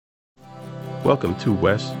Welcome to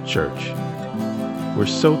West Church. We're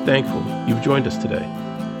so thankful you've joined us today.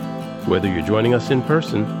 Whether you're joining us in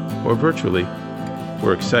person or virtually,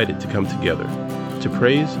 we're excited to come together to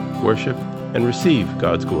praise, worship, and receive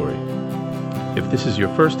God's glory. If this is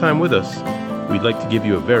your first time with us, we'd like to give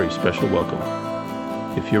you a very special welcome.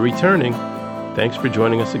 If you're returning, thanks for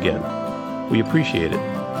joining us again. We appreciate it,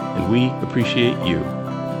 and we appreciate you.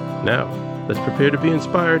 Now, let's prepare to be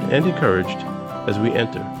inspired and encouraged as we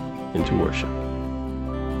enter into worship.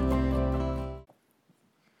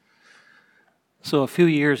 So a few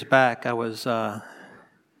years back, I was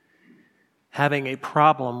having a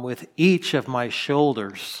problem with each of my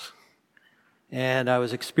shoulders, and I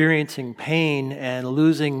was experiencing pain and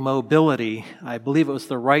losing mobility. I believe it was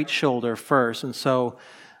the right shoulder first, and so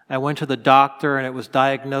I went to the doctor, and it was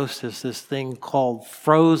diagnosed as this thing called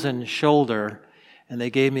frozen shoulder, and they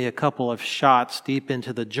gave me a couple of shots deep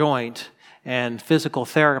into the joint and physical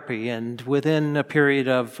therapy, and within a period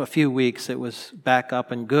of a few weeks, it was back up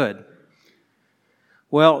and good.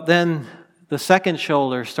 Well, then the second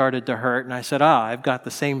shoulder started to hurt, and I said, I've got the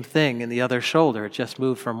same thing in the other shoulder. It just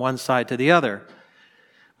moved from one side to the other.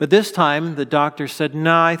 But this time, the doctor said,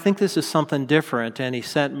 no, I think this is something different, and he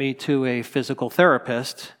sent me to a physical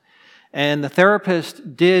therapist. And the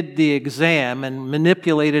therapist did the exam and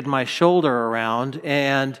manipulated my shoulder around,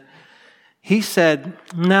 and he said,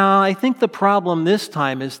 no, I think the problem this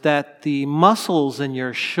time is that the muscles in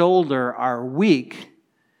your shoulder are weak,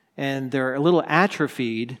 and they're a little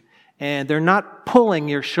atrophied, and they're not pulling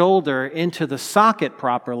your shoulder into the socket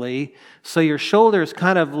properly, so your shoulder is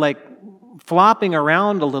kind of like flopping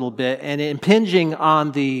around a little bit and impinging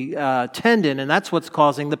on the tendon, and that's what's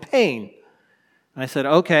causing the pain. And I said,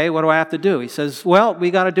 okay, what do I have to do? He says, well, we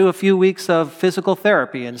got to do a few weeks of physical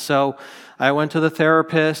therapy. And so I went to the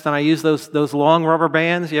therapist, and I used those long rubber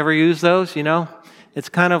bands. You ever use those? You know, it's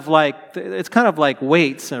kind of like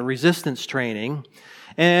weights and resistance training.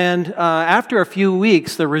 And after a few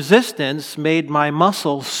weeks, the resistance made my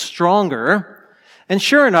muscles stronger. And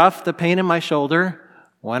sure enough, the pain in my shoulder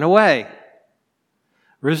went away.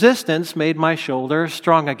 Resistance made my shoulder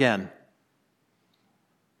strong again.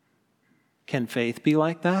 Can faith be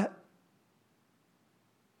like that?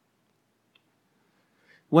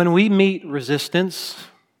 When we meet resistance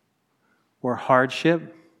or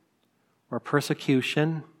hardship or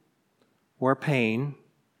persecution or pain,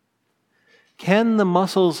 can the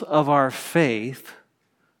muscles of our faith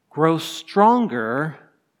grow stronger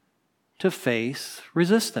to face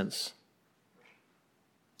resistance?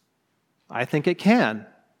 I think it can.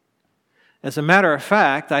 As a matter of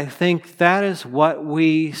fact, I think that is what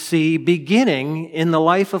we see beginning in the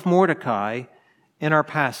life of Mordecai in our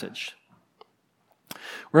passage.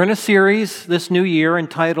 We're in a series this new year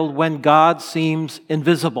entitled When God Seems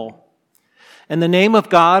Invisible. And the name of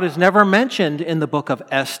God is never mentioned in the book of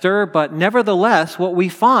Esther, but nevertheless, what we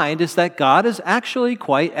find is that God is actually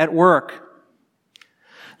quite at work.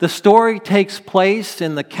 The story takes place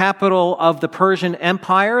in the capital of the Persian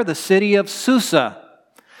Empire, the city of Susa.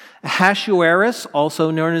 Ahasuerus,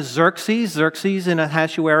 also known as Xerxes. Xerxes and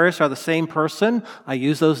Ahasuerus are the same person. I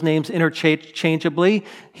use those names interchangeably.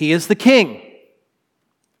 He is the king.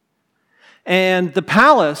 And the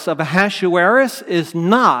palace of Ahasuerus is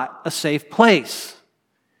not a safe place.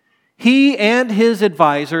 He and his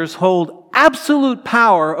advisors hold absolute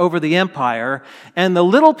power over the empire, and the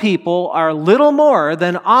little people are little more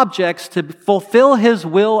than objects to fulfill his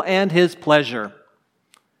will and his pleasure.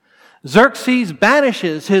 Xerxes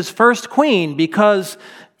banishes his first queen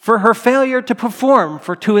for her failure to perform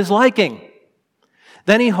to his liking.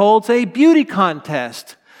 Then he holds a beauty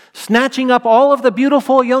contest, snatching up all of the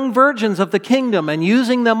beautiful young virgins of the kingdom and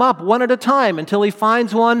using them up one at a time until he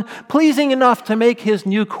finds one pleasing enough to make his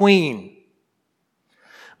new queen.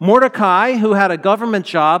 Mordecai, who had a government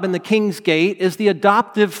job in the king's gate, is the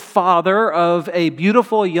adoptive father of a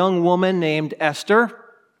beautiful young woman named Esther.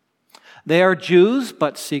 They are Jews,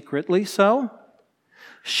 but secretly so.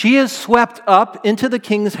 She is swept up into the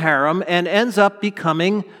king's harem and ends up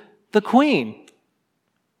becoming the queen.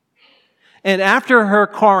 And after her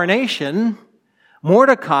coronation,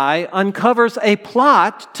 Mordecai uncovers a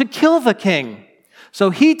plot to kill the king.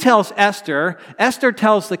 So he tells Esther, Esther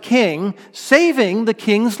tells the king, saving the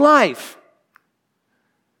king's life.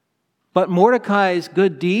 But Mordecai's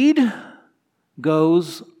good deed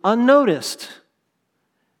goes unnoticed.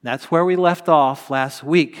 That's where we left off last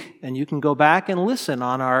week, and you can go back and listen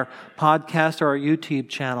on our podcast or our YouTube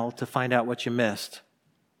channel to find out what you missed.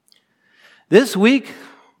 This week,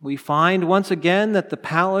 we find once again that the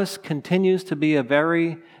palace continues to be a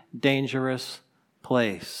very dangerous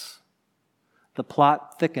place. The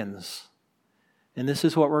plot thickens. And this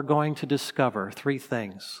is what we're going to discover, 3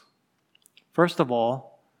 things. First of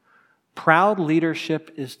all, proud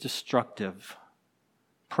leadership is destructive.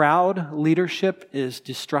 Proud leadership is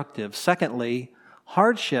destructive. Secondly,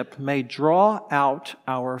 hardship may draw out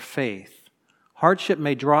our faith. Hardship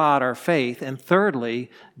may draw out our faith. And thirdly,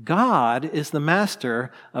 God is the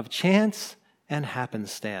master of chance and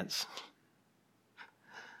happenstance.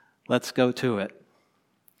 Let's go to it.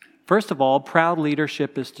 First of all, proud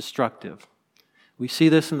leadership is destructive. We see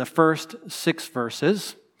this in the first 6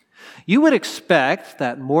 verses. You would expect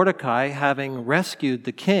that Mordecai, having rescued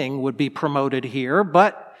the king, would be promoted here,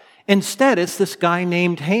 but instead it's this guy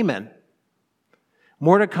named Haman.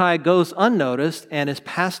 Mordecai goes unnoticed and is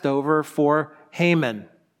passed over for Haman.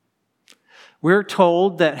 We're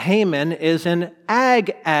told that Haman is an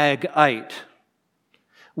Agagite,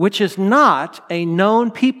 which is not a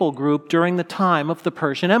known people group during the time of the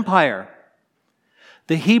Persian Empire.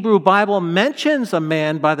 The Hebrew Bible mentions a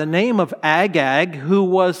man by the name of Agag, who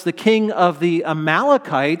was the king of the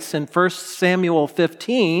Amalekites in 1 Samuel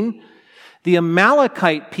 15. The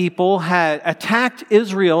Amalekite people had attacked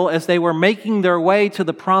Israel as they were making their way to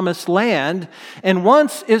the promised land. And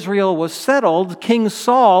once Israel was settled, King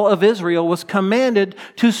Saul of Israel was commanded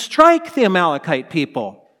to strike the Amalekite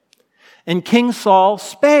people. And King Saul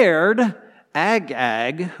spared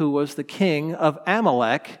Agag, who was the king of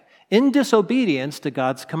Amalek, in disobedience to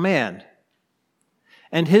God's command.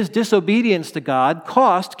 And his disobedience to God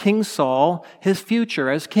cost King Saul his future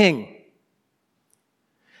as king.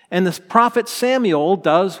 And the prophet Samuel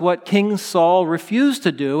does what King Saul refused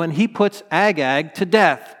to do, and he puts Agag to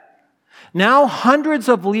death. Now, hundreds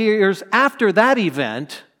of years after that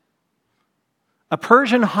event, a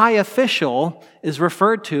Persian high official is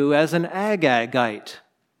referred to as an Agagite.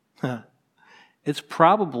 It's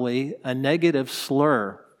probably a negative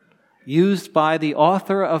slur used by the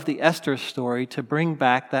author of the Esther story to bring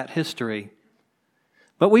back that history.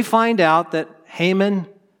 But we find out that Haman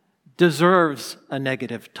deserves a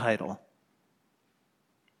negative title.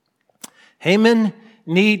 Haman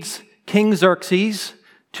needs King Xerxes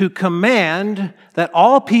to command that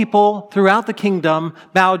all people throughout the kingdom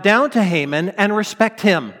bow down to Haman and respect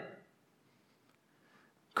him.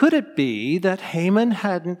 Could it be that Haman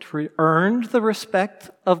hadn't earned the respect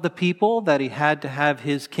of the people, that he had to have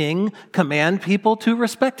his king command people to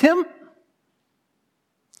respect him?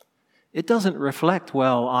 It doesn't reflect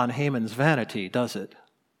well on Haman's vanity, does it?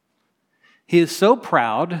 He is so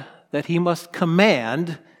proud that he must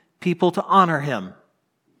command people to honor him.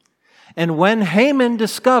 And when Haman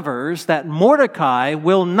discovers that Mordecai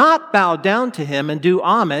will not bow down to him and do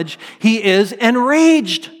homage, he is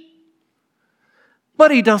enraged.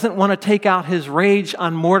 But he doesn't want to take out his rage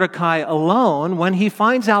on Mordecai alone. When he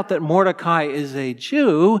finds out that Mordecai is a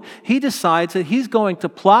Jew, he decides that he's going to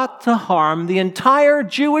plot to harm the entire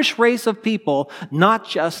Jewish race of people, not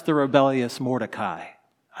just the rebellious Mordecai.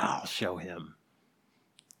 I'll show him.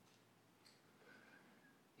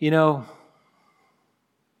 You know,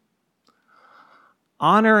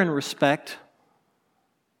 honor and respect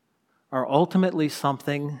are ultimately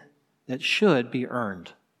something that should be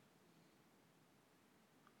earned.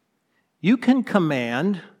 You can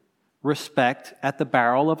command respect at the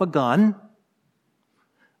barrel of a gun,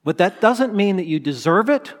 but that doesn't mean that you deserve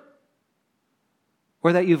it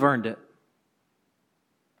or that you've earned it.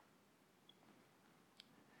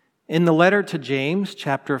 In the letter to James,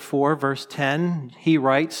 chapter 4, verse 10, he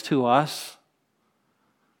writes to us,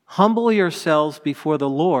 "Humble yourselves before the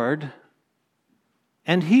Lord,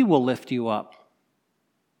 and he will lift you up."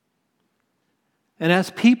 And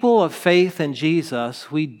as people of faith in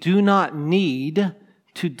Jesus, we do not need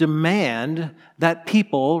to demand that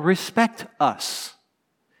people respect us.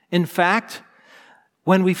 In fact,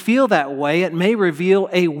 when we feel that way, it may reveal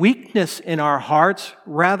a weakness in our hearts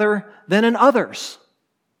rather than in others.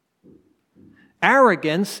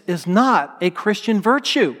 Arrogance is not a Christian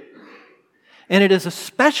virtue. And it is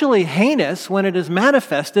especially heinous when it is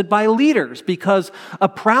manifested by leaders, because a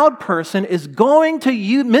proud person is going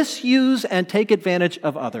to misuse and take advantage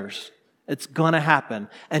of others. It's going to happen.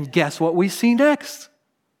 And guess what we see next?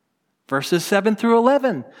 Verses 7 through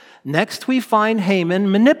 11. Next we find Haman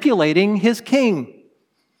manipulating his king.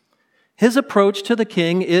 His approach to the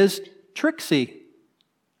king is tricksy.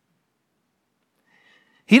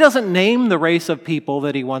 He doesn't name the race of people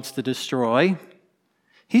that he wants to destroy.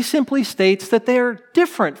 He simply states that they are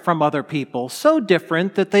different from other people, so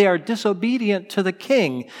different that they are disobedient to the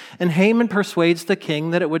king. And Haman persuades the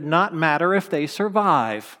king that it would not matter if they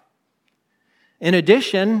survive. In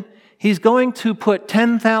addition, he's going to put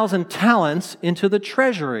 10,000 talents into the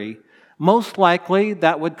treasury. Most likely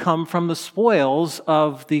that would come from the spoils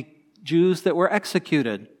of the Jews that were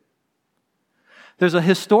executed. There's a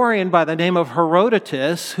historian by the name of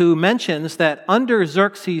Herodotus who mentions that under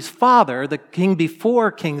Xerxes' father, the king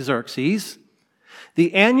before King Xerxes,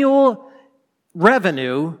 the annual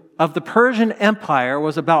revenue of the Persian Empire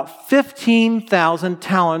was about 15,000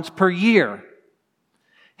 talents per year.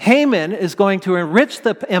 Haman is going to enrich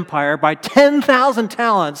the empire by 10,000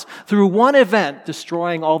 talents through one event,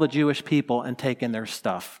 destroying all the Jewish people and taking their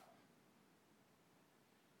stuff.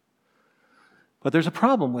 But there's a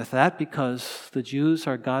problem with that because the Jews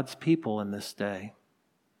are God's people in this day.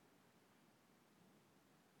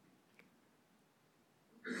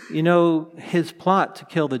 You know, his plot to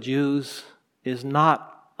kill the Jews is not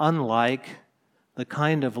unlike the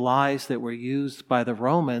kind of lies that were used by the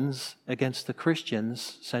Romans against the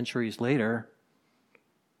Christians centuries later.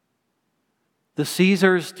 The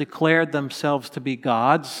Caesars declared themselves to be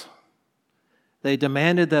gods. They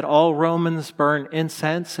demanded that all Romans burn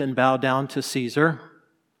incense and bow down to Caesar.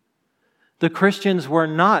 The Christians were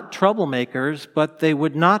not troublemakers, but they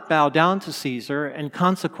would not bow down to Caesar, and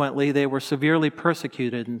consequently they were severely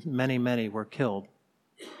persecuted and many were killed.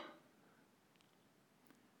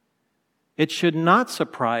 It should not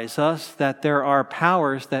surprise us that there are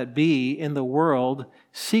powers that be in the world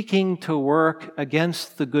seeking to work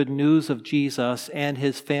against the good news of Jesus and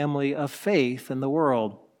his family of faith in the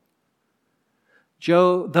world.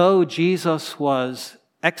 Though Jesus was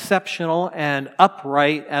exceptional and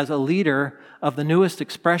upright as a leader of the newest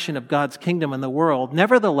expression of God's kingdom in the world,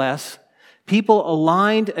 nevertheless, people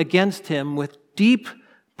aligned against him with deep,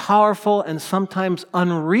 powerful, and sometimes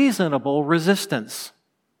unreasonable resistance.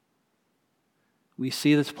 We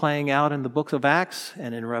see this playing out in the books of Acts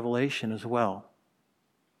and in Revelation as well.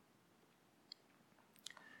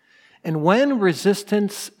 And when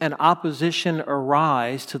resistance and opposition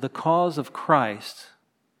arise to the cause of Christ,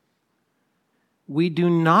 we do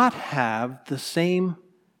not have the same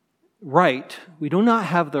right, we do not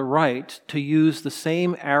have the right to use the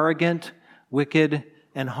same arrogant, wicked,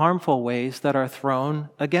 and harmful ways that are thrown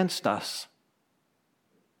against us.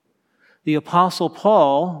 The Apostle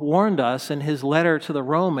Paul warned us in his letter to the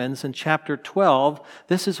Romans in chapter 12.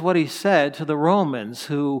 This is what he said to the Romans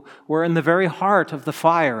who were in the very heart of the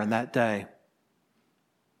fire in that day.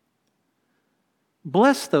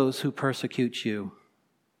 Bless those who persecute you.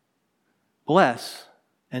 Bless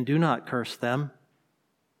and do not curse them.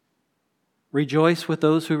 Rejoice with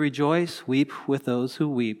those who rejoice, weep with those who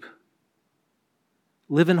weep.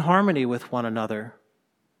 Live in harmony with one another.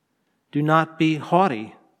 Do not be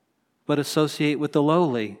haughty, but associate with the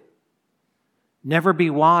lowly. Never be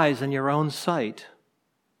wise in your own sight.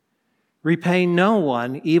 Repay no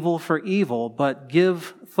one evil for evil, but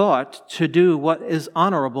give thought to do what is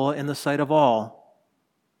honorable in the sight of all.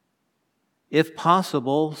 If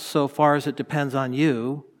possible, so far as it depends on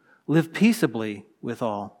you, live peaceably with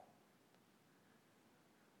all.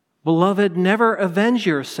 Beloved, never avenge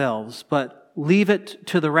yourselves, but leave it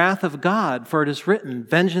to the wrath of God, for it is written,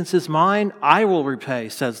 "Vengeance is mine, I will repay,"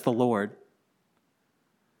 says the Lord.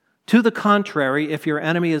 To the contrary, if your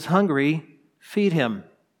enemy is hungry, feed him.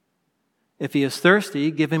 If he is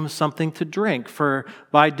thirsty, give him something to drink, for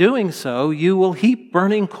by doing so, you will heap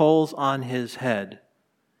burning coals on his head.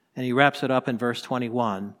 And he wraps it up in verse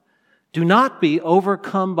 21. Do not be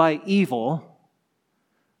overcome by evil,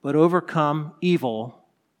 but overcome evil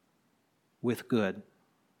with good.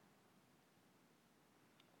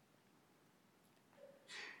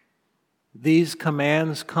 These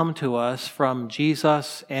commands come to us from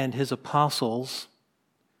Jesus and his apostles.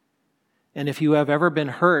 And if you have ever been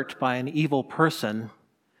hurt by an evil person,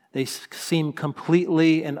 they seem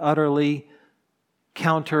completely and utterly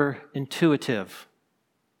counterintuitive.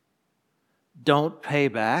 Don't pay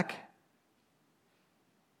back.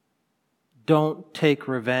 Don't take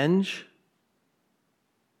revenge.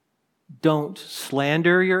 Don't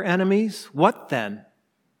slander your enemies. What then?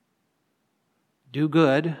 Do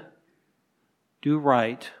good. Do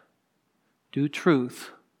right, do truth,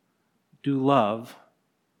 do love,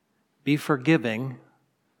 be forgiving,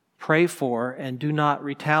 pray for, and do not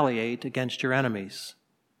retaliate against your enemies.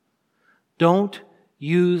 Don't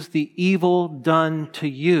use the evil done to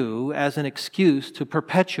you as an excuse to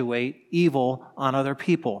perpetuate evil on other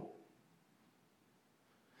people.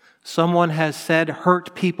 Someone has said,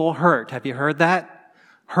 hurt people hurt. Have you heard that?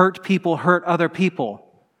 Hurt people hurt other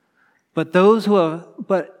people. But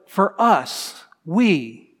for us,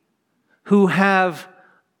 we who have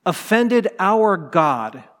offended our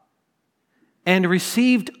God and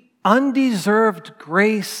received undeserved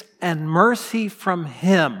grace and mercy from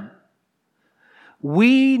him,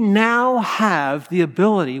 we now have the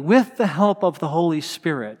ability, with the help of the Holy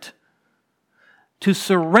Spirit, to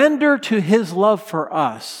surrender to his love for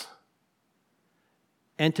us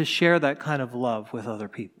and to share that kind of love with other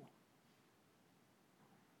people.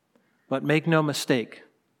 But make no mistake,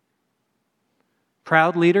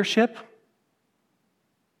 proud leadership,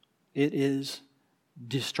 it is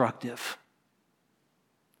destructive.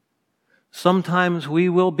 Sometimes we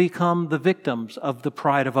will become the victims of the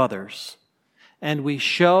pride of others, and we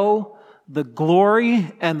show the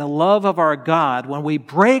glory and the love of our God when we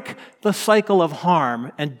break the cycle of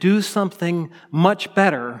harm and do something much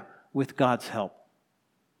better with God's help.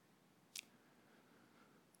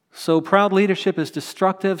 So proud leadership is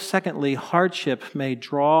destructive. Secondly, hardship may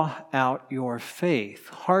draw out your faith.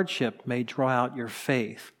 Hardship may draw out your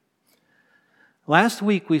faith. Last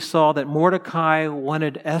week we saw that Mordecai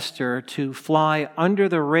wanted Esther to fly under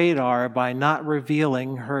the radar by not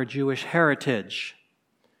revealing her Jewish heritage.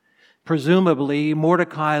 Presumably,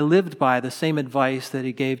 Mordecai lived by the same advice that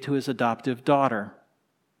he gave to his adoptive daughter.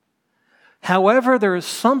 However, there is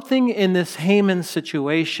something in this Haman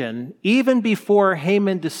situation, even before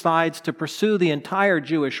Haman decides to pursue the entire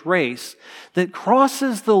Jewish race, that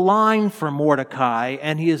crosses the line for Mordecai,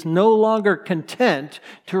 and he is no longer content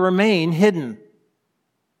to remain hidden.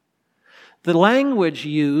 The language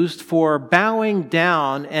used for bowing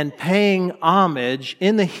down and paying homage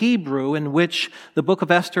in the Hebrew in which the book of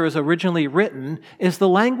Esther is originally written is the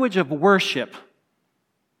language of worship.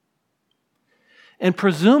 And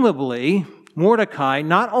presumably, Mordecai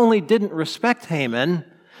not only didn't respect Haman,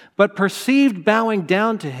 but perceived bowing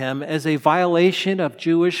down to him as a violation of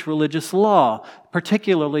Jewish religious law,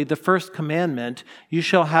 particularly the first commandment, "You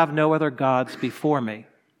shall have no other gods before me."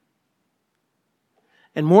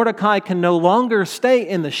 And Mordecai can no longer stay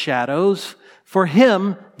in the shadows. For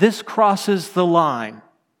him, this crosses the line.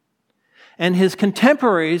 And his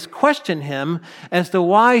contemporaries question him as to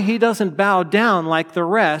why he doesn't bow down like the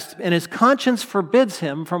rest, and his conscience forbids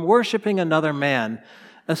him from worshiping another man,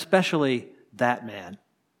 especially that man.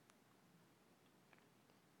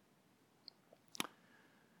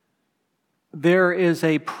 There is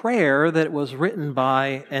a prayer that was written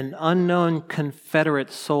by an unknown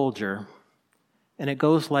Confederate soldier, and it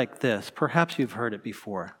goes like this. Perhaps you've heard it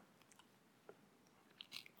before.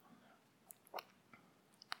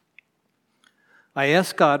 I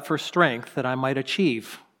ask God for strength that I might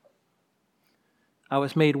achieve. I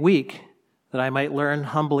was made weak that I might learn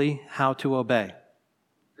humbly how to obey.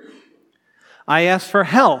 I ask for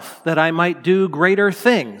health that I might do greater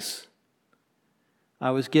things.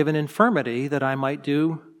 I was given infirmity that I might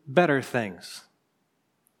do better things.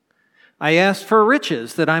 I asked for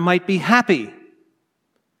riches that I might be happy.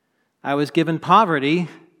 I was given poverty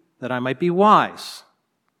that I might be wise.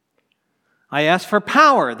 I asked for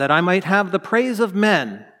power that I might have the praise of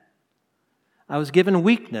men. I was given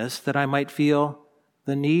weakness that I might feel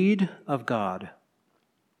the need of God.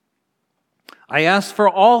 I asked for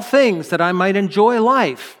all things that I might enjoy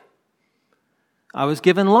life. I was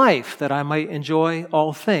given life that I might enjoy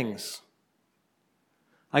all things.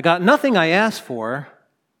 I got nothing I asked for,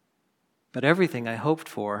 but everything I hoped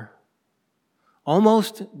for.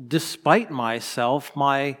 Almost despite myself,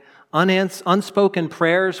 my unspoken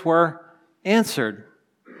prayers were answered.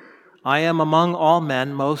 I am among all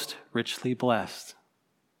men most richly blessed.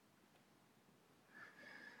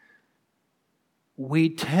 We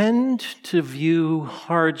tend to view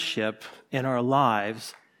hardship in our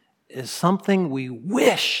lives as something we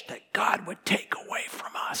wish that God would take away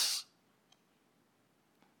from us.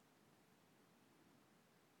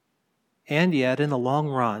 And yet, in the long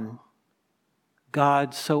run,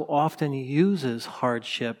 God so often uses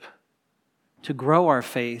hardship to grow our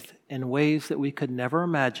faith in ways that we could never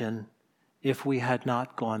imagine if we had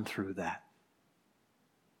not gone through that.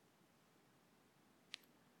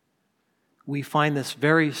 We find this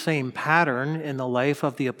very same pattern in the life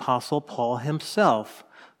of the Apostle Paul himself,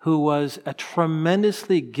 who was a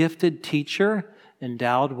tremendously gifted teacher,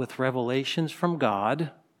 endowed with revelations from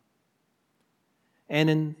God. And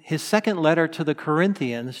in his second letter to the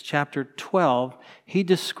Corinthians, chapter 12, he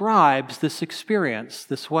describes this experience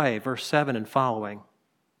this way, verse 7 and following.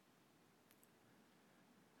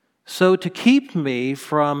 So to keep me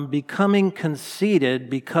from becoming conceited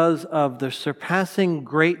because of the surpassing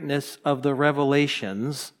greatness of the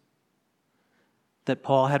revelations that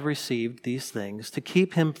Paul had received, these things, to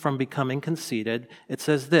keep him from becoming conceited, it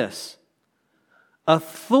says this: a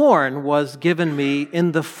thorn was given me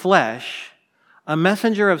in the flesh, a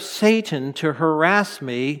messenger of Satan to harass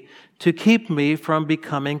me, to keep me from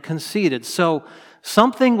becoming conceited. So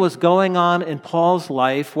something was going on in Paul's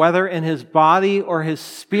life, whether in his body or his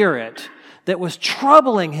spirit, that was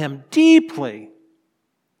troubling him deeply.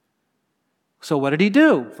 So what did he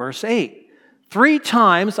do? Verse 8, 3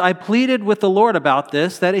 times I pleaded with the Lord about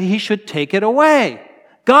this, that he should take it away.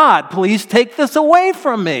 God, please take this away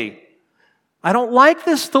from me. I don't like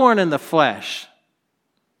this thorn in the flesh.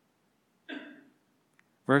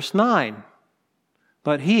 Verse 9,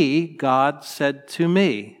 but he, God, said to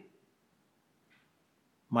me,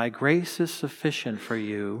 my grace is sufficient for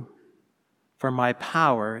you, for my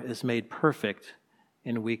power is made perfect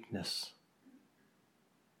in weakness.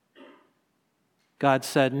 God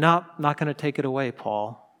said, no, not going to take it away,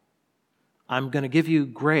 Paul. I'm going to give you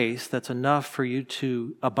grace that's enough for you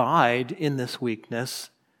to abide in this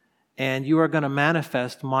weakness, and you are going to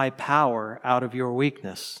manifest my power out of your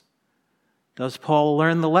weakness. Does Paul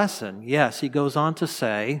learn the lesson? Yes, he goes on to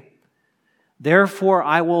say, therefore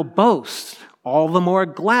I will boast all the more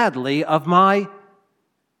gladly of my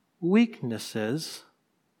weaknesses,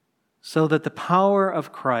 so that the power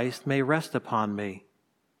of Christ may rest upon me.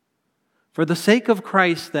 For the sake of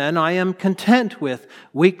Christ, then, I am content with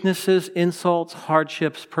weaknesses, insults,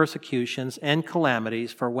 hardships, persecutions, and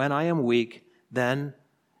calamities, for when I am weak, then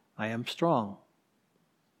I am strong.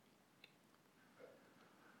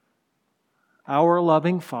 Our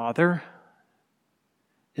loving Father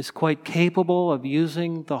is quite capable of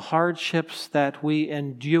using the hardships that we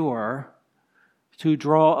endure to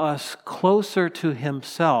draw us closer to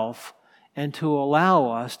himself and to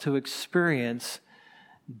allow us to experience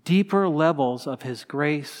deeper levels of his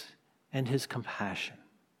grace and his compassion.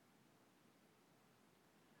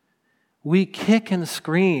 We kick and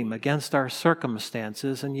scream against our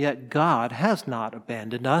circumstances, and yet God has not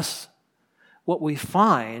abandoned us. What we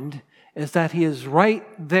find is that he is right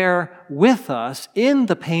there with us in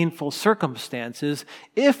the painful circumstances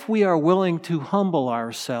if we are willing to humble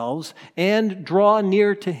ourselves and draw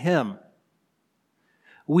near to him.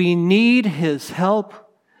 We need his help.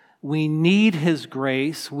 We need his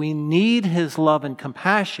grace. We need his love and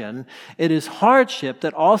compassion. It is hardship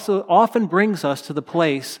that also often brings us to the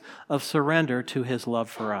place of surrender to his love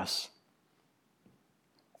for us.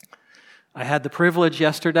 I had the privilege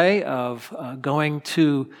yesterday of going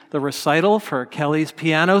to the recital for Kelly's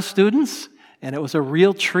piano students, and it was a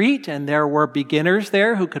real treat, and there were beginners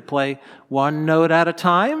there who could play one note at a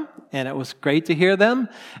time, and it was great to hear them.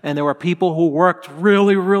 And there were people who worked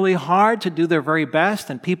really, really hard to do their very best,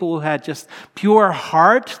 and people who had just pure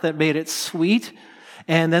heart that made it sweet.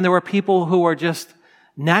 And then there were people who were just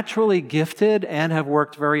naturally gifted and have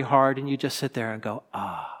worked very hard, and you just sit there and go,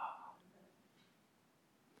 ah.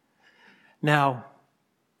 Now,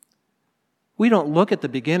 we don't look at the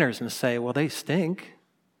beginners and say, well, they stink.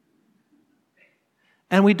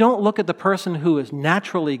 And we don't look at the person who is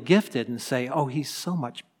naturally gifted and say, oh, he's so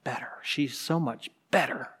much better. She's so much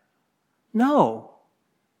better. No.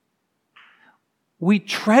 We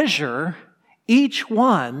treasure each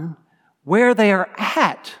one where they are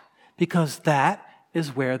at, because that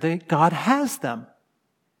is where God has them.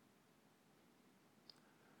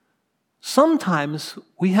 Sometimes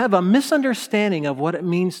we have a misunderstanding of what it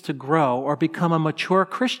means to grow or become a mature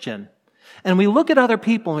Christian. And we look at other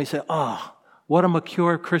people and we say, oh, what a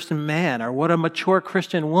mature Christian man, or what a mature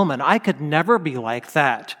Christian woman. I could never be like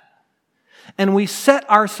that. And we set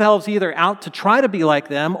ourselves either out to try to be like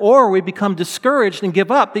them, or we become discouraged and give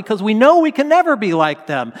up because we know we can never be like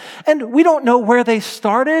them. And we don't know where they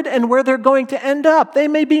started and where they're going to end up. They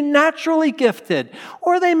may be naturally gifted,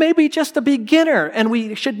 or they may be just a beginner, and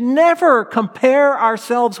we should never compare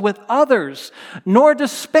ourselves with others, nor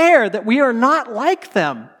despair that we are not like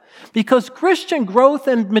them, because Christian growth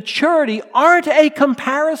and maturity aren't a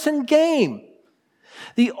comparison game.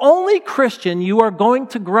 The only Christian you are going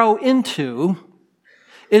to grow into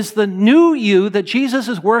is the new you that Jesus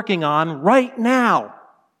is working on right now.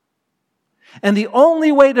 And the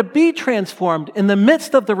only way to be transformed in the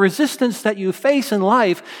midst of the resistance that you face in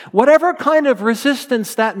life, whatever kind of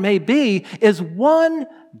resistance that may be, is one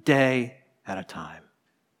day at a time.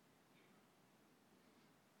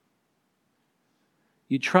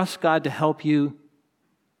 You trust God to help you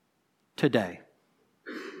today.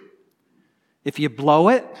 If you blow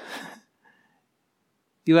it,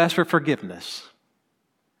 you ask for forgiveness.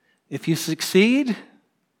 If you succeed,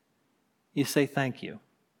 you say thank you.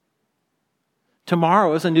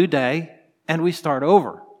 Tomorrow is a new day, and we start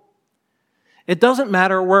over. It doesn't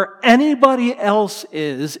matter where anybody else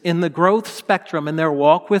is in the growth spectrum in their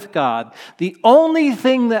walk with God. The only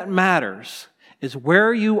thing that matters is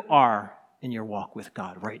where you are in your walk with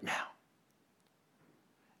God right now.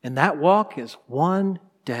 And that walk is one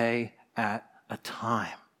day at a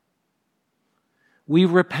time. We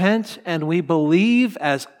repent and we believe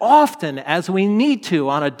as often as we need to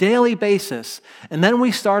on a daily basis, and then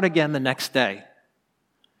we start again the next day.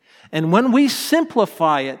 And when we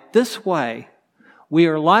simplify it this way, we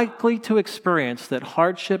are likely to experience that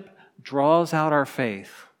hardship draws out our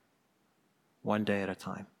faith one day at a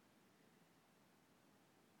time.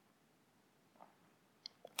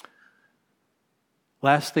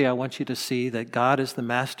 Lastly, I want you to see that God is the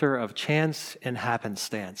master of chance and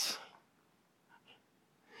happenstance.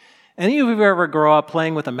 Any of you ever grow up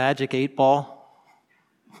playing with a magic 8-ball?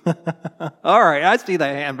 All right, I see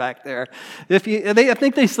that hand back there. I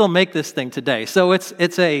think they still make this thing today. So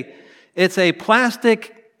it's a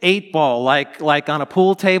plastic 8-ball, like on a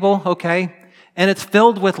pool table, okay? And it's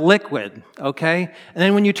filled with liquid, okay? And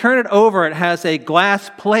then when you turn it over, it has a glass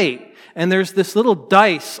plate. And there's this little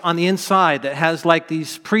dice on the inside that has like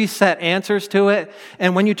these preset answers to it.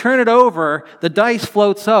 And when you turn it over, the dice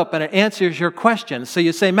floats up and it answers your question. So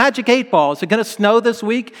you say, magic 8-ball, is it going to snow this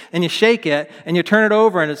week? And you shake it and you turn it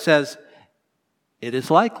over and it says, it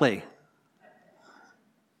is likely.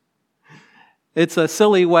 It's a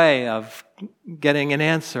silly way of getting an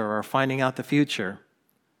answer or finding out the future.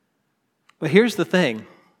 But here's the thing.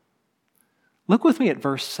 Look with me at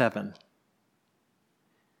verse 7.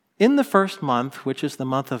 In the first month, which is the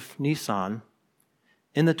month of Nisan,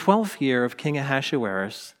 in the 12th year of King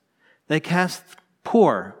Ahasuerus, they cast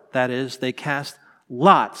pur, that is, they cast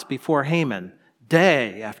lots before Haman,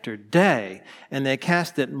 day after day, and they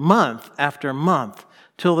cast it month after month,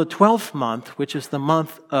 till the 12th month, which is the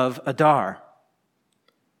month of Adar.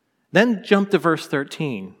 Then jump to verse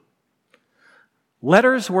 13.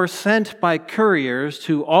 Letters were sent by couriers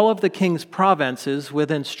to all of the king's provinces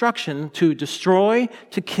with instruction to destroy,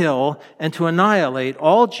 to kill, and to annihilate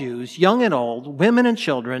all Jews, young and old, women and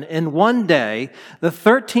children, in one day, the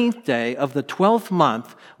 13th day of the 12th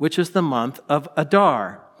month, which is the month of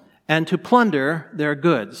Adar, and to plunder their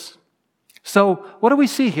goods. So, what do we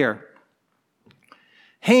see here?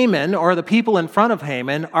 Haman, or the people in front of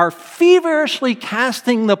Haman, are feverishly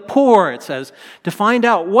casting the pur, it says, to find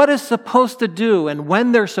out what is supposed to do and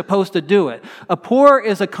when they're supposed to do it. A pur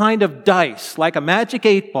is a kind of dice, like a magic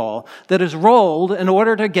 8-ball, that is rolled in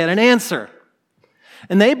order to get an answer.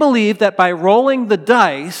 And they believe that by rolling the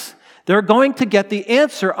dice, they're going to get the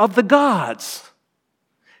answer of the gods.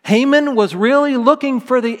 Haman was really looking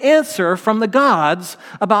for the answer from the gods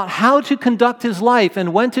about how to conduct his life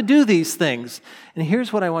and when to do these things. And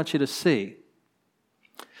here's what I want you to see.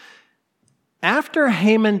 After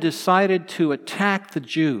Haman decided to attack the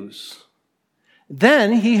Jews,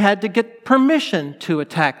 then he had to get permission to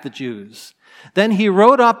attack the Jews. Then he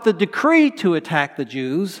wrote up the decree to attack the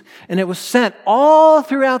Jews, and it was sent all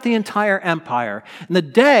throughout the entire empire. And the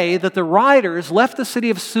day that the riders left the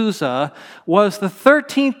city of Susa was the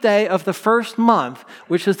 13th day of the first month,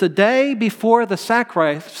 which is the day before the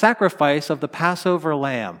sacrifice of the Passover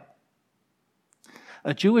lamb,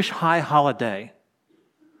 a Jewish high holiday.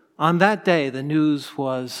 On that day, the news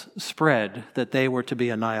was spread that they were to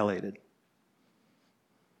be annihilated.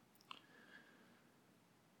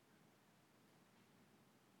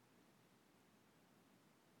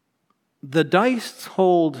 The dice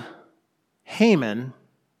told Haman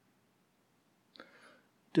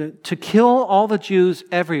to kill all the Jews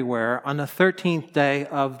everywhere on the 13th day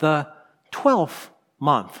of the 12th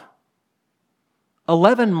month,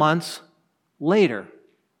 11 months later.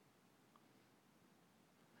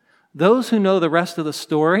 Those who know the rest of the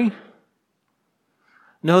story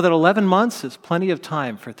know that 11 months is plenty of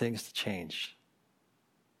time for things to change.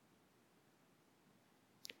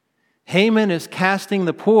 Haman is casting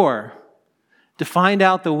the pur to find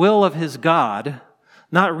out the will of his God,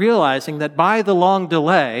 not realizing that by the long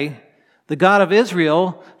delay, the God of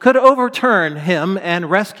Israel could overturn him and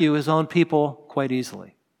rescue his own people quite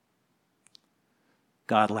easily.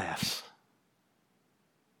 God laughs.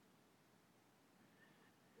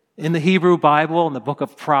 In the Hebrew Bible, in the book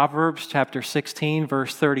of Proverbs, chapter 16,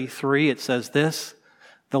 verse 33, it says this: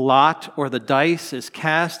 the lot or the dice is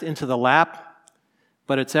cast into the lap,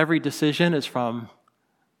 but its every decision is from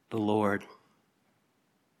the Lord.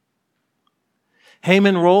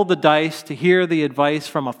 Haman rolled the dice to hear the advice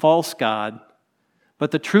from a false god,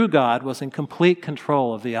 but the true God was in complete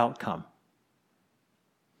control of the outcome.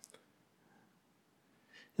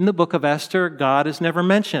 In the book of Esther, God is never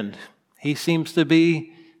mentioned. He seems to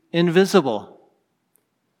be invisible.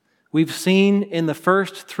 We've seen in the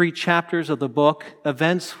first 3 chapters of the book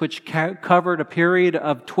events which covered a period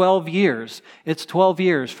of 12 years. It's 12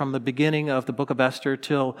 years from the beginning of the book of Esther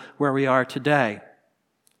till where we are today.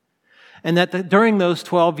 And that during those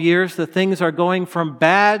 12 years, the things are going from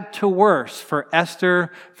bad to worse for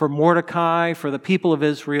Esther, for Mordecai, for the people of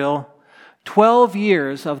Israel. 12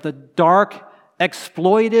 years of the dark,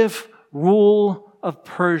 exploitive rule of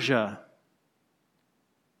Persia.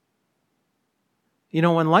 You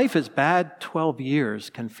know, when life is bad, 12 years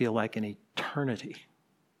can feel like an eternity.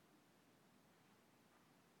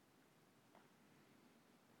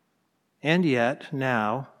 And yet,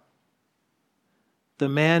 now, the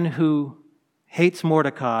man who hates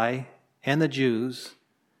Mordecai and the Jews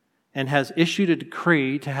and has issued a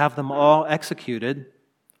decree to have them all executed,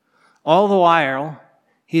 all the while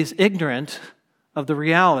he is ignorant of the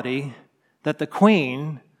reality that the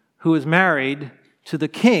queen, who is married to the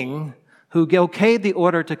king who okayed the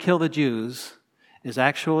order to kill the Jews, is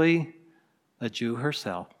actually a Jew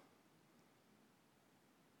herself.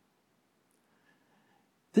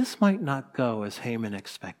 This might not go as Haman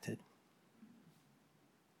expected.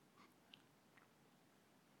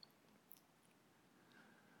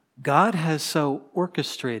 God has so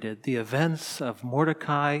orchestrated the events of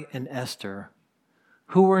Mordecai and Esther,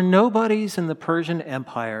 who were nobodies in the Persian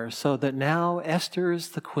Empire, so that now Esther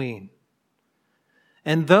is the queen.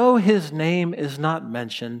 And though his name is not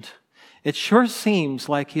mentioned, it sure seems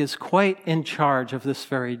like he is quite in charge of this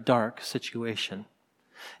very dark situation.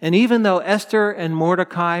 And even though Esther and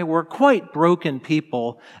Mordecai were quite broken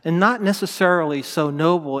people and not necessarily so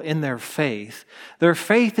noble in their faith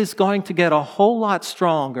is going to get a whole lot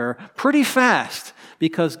stronger pretty fast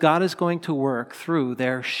because God is going to work through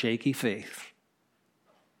their shaky faith.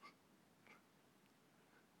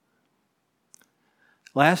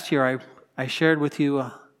 Last year, I shared with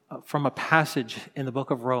you from a passage in the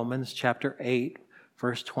book of Romans, chapter 8,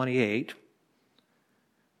 verse 28,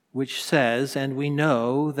 which says, "And we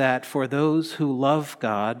know that for those who love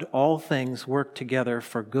God, all things work together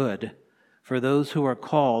for good, for those who are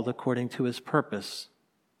called according to his purpose."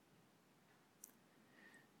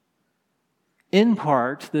 In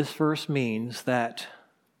part, this verse means that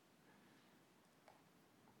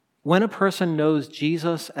when a person knows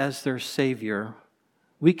Jesus as their Savior,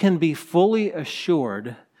 we can be fully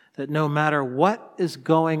assured that no matter what is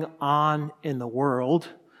going on in the world,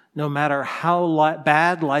 no matter how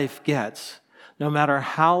bad life gets, no matter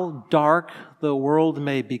how dark the world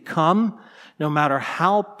may become, no matter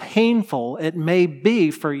how painful it may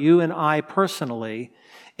be for you and I personally,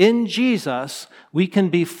 in Jesus, we can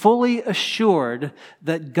be fully assured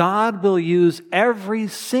that God will use every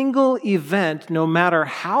single event, no matter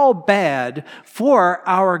how bad, for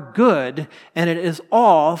our good, and it is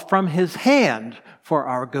all from his hand for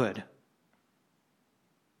our good.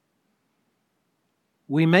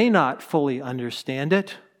 We may not fully understand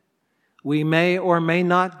it. We may or may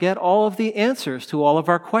not get all of the answers to all of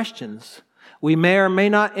our questions. We may or may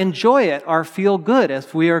not enjoy it or feel good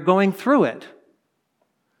as we are going through it.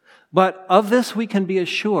 But of this we can be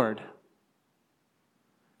assured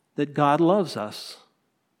that God loves us,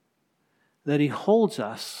 that he holds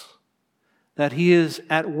us, that he is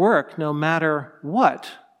at work no matter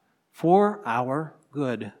what for our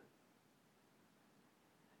good.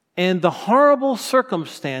 And the horrible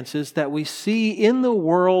circumstances that we see in the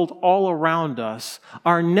world all around us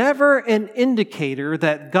are never an indicator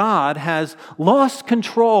that God has lost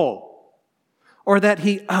control or that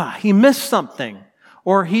he missed something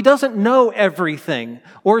or he doesn't know everything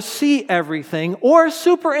or see everything or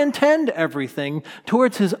superintend everything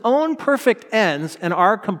towards his own perfect ends and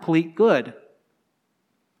our complete good.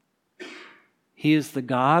 He is the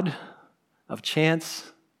God of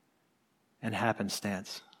chance and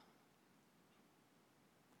happenstance.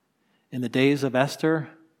 In the days of Esther,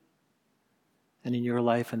 and in your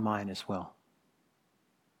life and mine as well.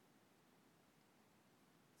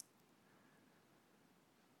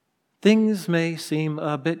 Things may seem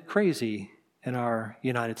a bit crazy in our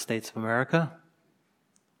United States of America.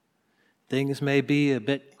 Things may be a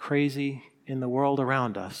bit crazy in the world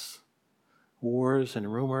around us. Wars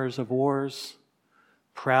and rumors of wars,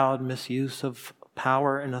 proud misuse of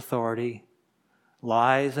power and authority,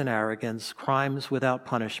 lies and arrogance, crimes without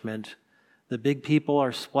punishment. The big people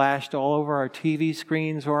are splashed all over our TV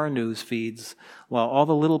screens or our news feeds, while all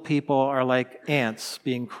the little people are like ants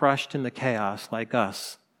being crushed in the chaos like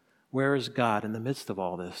us. Where is God in the midst of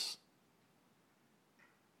all this?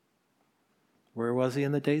 Where was he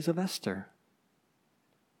in the days of Esther?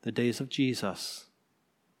 The days of Jesus?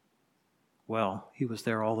 Well, he was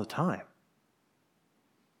there all the time.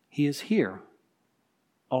 He is here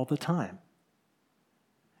all the time.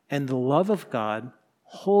 And the love of God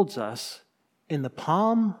holds us in the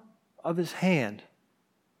palm of his hand.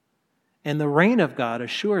 And the reign of God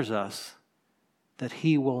assures us that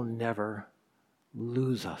he will never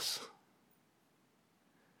lose us.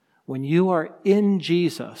 When you are in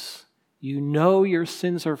Jesus, you know your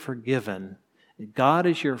sins are forgiven. God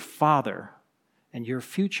is your Father, and your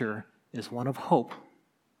future is one of hope.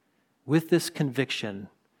 With this conviction,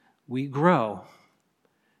 we grow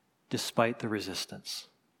despite the resistance.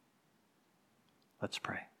 Let's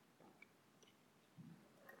pray.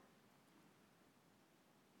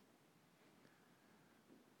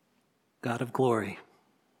 God of glory,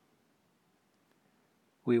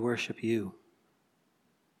 we worship you.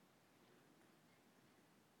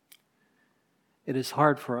 It is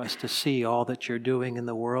hard for us to see all that you're doing in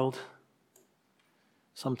the world.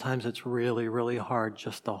 Sometimes it's really, really hard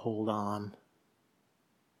just to hold on.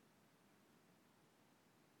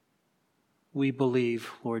 We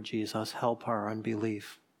believe, Lord Jesus, help our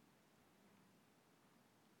unbelief.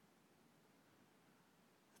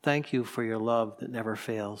 Thank you for your love that never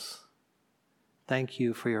fails. Thank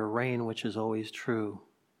you for your reign, which is always true.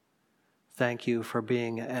 Thank you for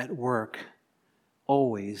being at work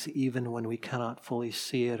always, even when we cannot fully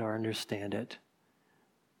see it or understand it.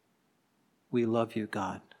 We love you,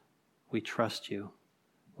 God. We trust you.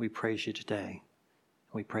 We praise you today.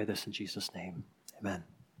 We pray this in Jesus' name. Amen.